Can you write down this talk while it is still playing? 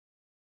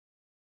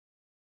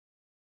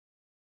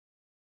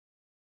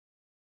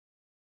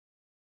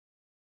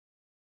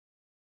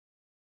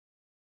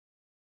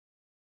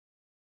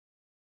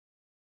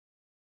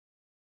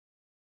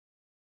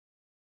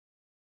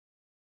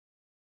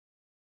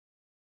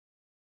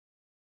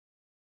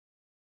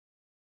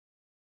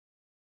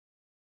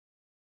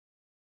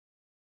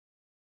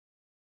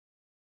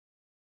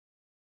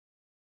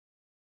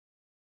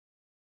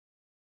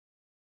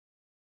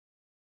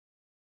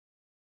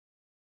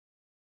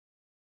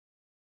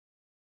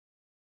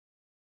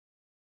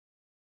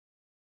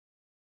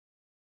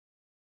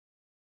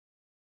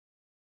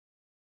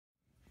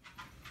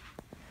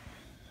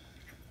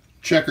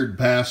checkered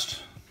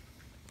past,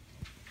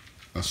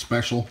 a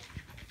special,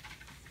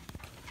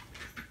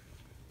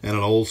 and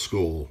an Old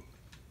Skool.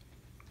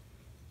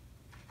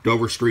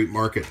 Dover Street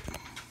Market.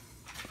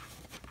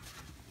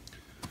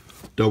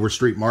 Dover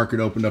Street Market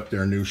opened up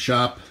their new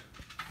shop,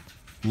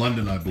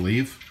 London, I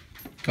believe,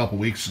 a couple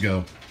weeks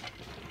ago.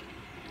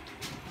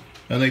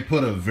 And they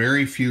put a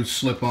very few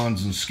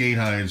slip-ons and skate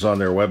highs on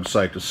their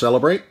website to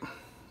celebrate.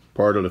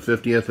 Part of the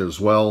 50th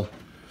as well.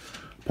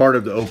 Part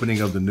of the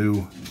opening of the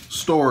new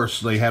store,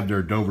 so they have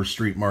their Dover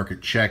Street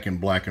Market check in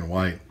black and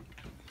white.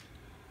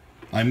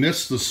 I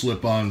missed the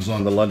slip-ons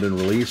on the London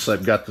release.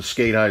 I've got the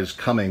skate highs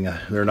coming.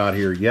 They're not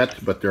here yet,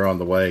 but they're on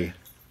the way.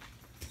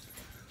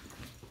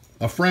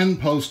 A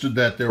friend posted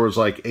that there was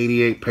like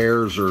 88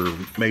 pairs or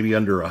maybe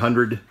under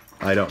 100.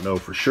 I don't know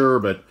for sure,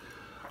 but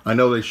I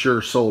know they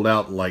sure sold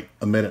out in like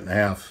a minute and a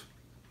half.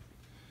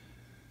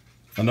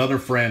 Another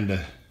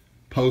friend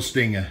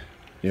posting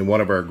in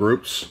one of our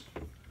groups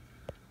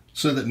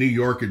said that New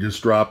York had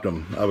just dropped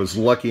them. I was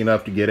lucky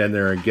enough to get in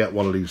there and get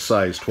one of these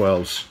size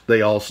 12s.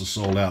 They also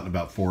sold out in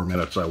about 4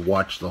 minutes. I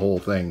watched the whole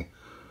thing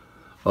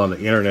on the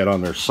internet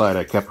on their site.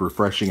 I kept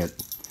refreshing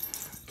it.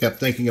 Kept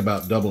thinking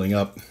about doubling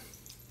up. I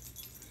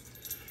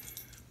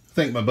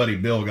think my buddy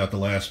Bill got the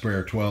last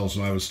pair of 12s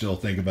and I was still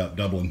thinking about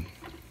doubling.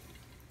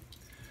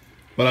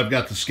 But I've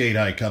got the skate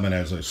high coming,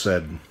 as I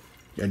said.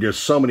 And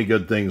just so many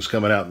good things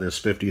coming out in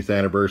this 50th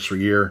anniversary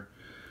year.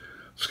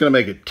 It's going to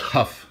make it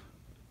tough.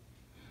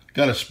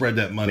 Got to spread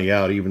that money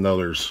out, even though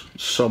there's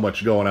so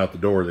much going out the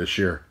door this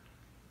year.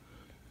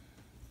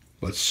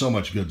 But so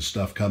much good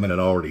stuff coming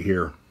and already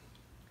here.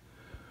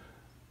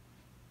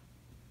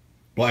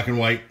 Black and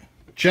white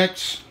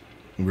checks.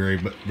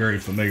 Very, very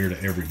familiar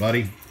to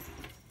everybody.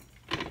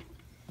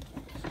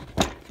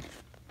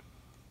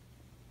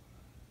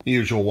 The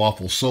usual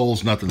waffle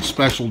soles, nothing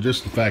special,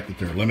 just the fact that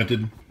they're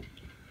limited.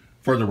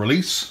 For the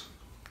release,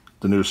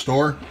 the new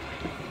store.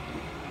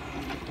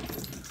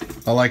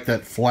 I like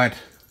that flat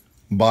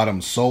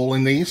bottom sole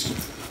in these.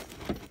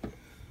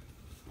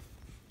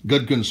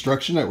 Good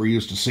construction that we're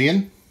used to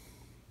seeing.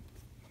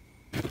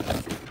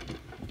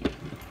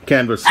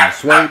 Canvas and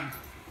suede.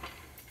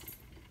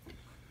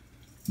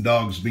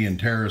 Dogs being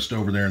terrorist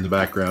over there in the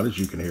background, as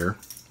you can hear,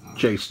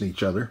 chasing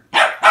each other.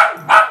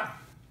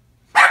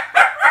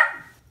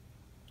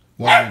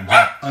 One of them's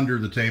up under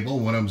the table,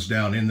 one of them's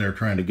down in there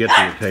trying to get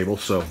to the table,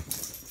 so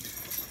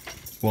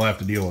we'll have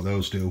to deal with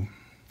those two.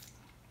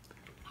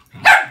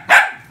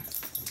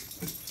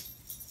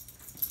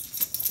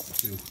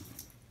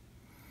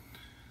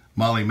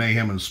 Molly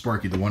Mayhem and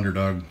Sparky the Wonder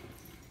Dog.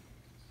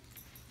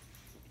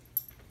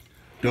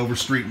 Dover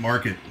Street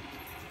Market,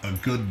 a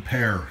good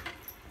pair.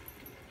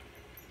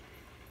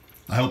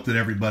 I hope that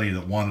everybody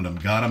that wanted them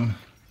got them.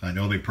 I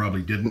know they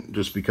probably didn't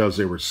just because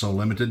they were so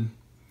limited.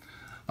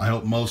 I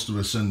hope most of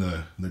us in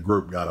the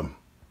group got them.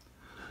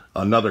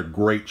 Another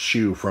great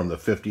shoe from the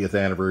 50th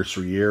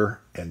anniversary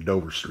year and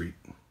Dover Street.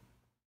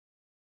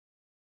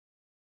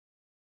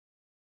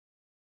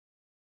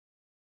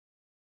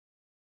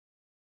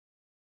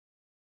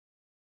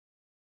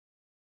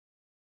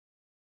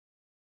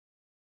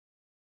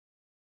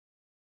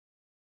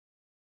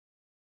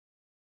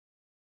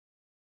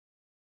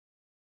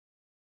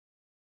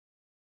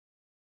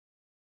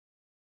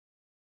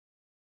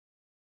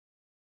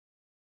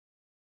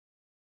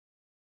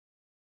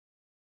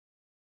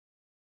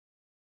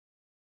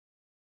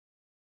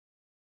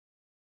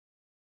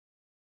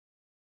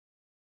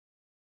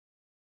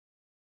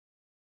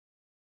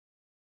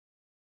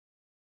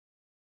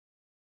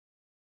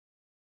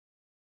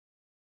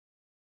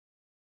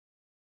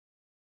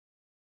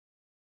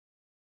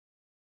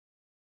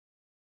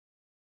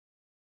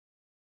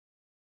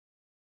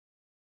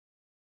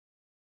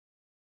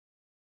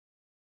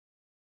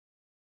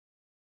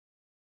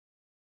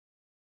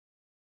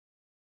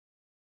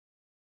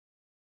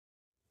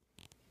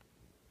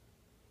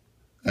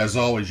 As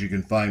always, you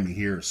can find me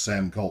here at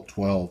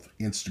SamCult12,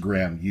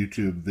 Instagram,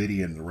 YouTube,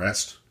 video, and the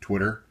rest,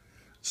 Twitter,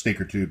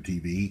 SneakerTube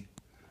TV.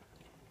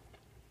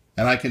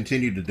 And I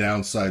continue to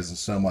downsize and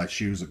sell my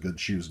shoes at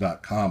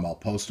goodshoes.com. I'll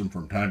post them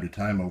from time to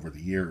time over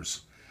the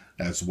years.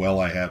 As well,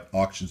 I have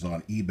auctions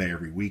on eBay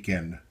every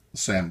weekend,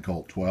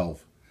 SamCult12.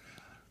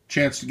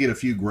 Chance to get a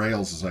few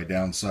grails as I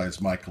downsize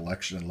my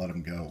collection and let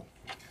them go.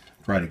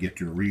 Try to get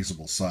to a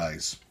reasonable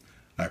size.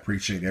 I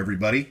appreciate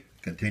everybody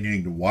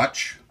continuing to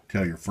watch.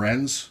 Tell your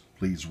friends.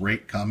 Please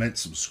rate, comment,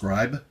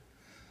 subscribe.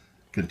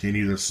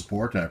 Continue the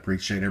support. I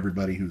appreciate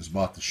everybody who's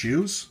bought the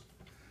shoes.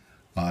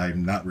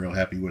 I'm not real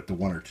happy with the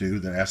one or two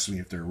that asked me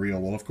if they're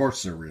real. Well, of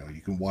course they're real. You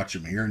can watch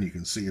them here and you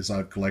can see as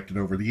I've collected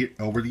over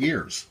the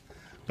years.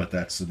 But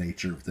that's the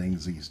nature of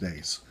things these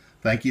days.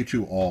 Thank you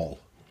to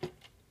all.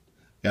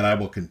 And I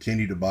will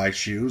continue to buy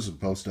shoes and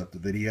post up the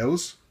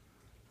videos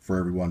for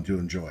everyone to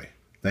enjoy.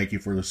 Thank you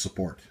for the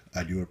support.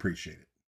 I do appreciate it.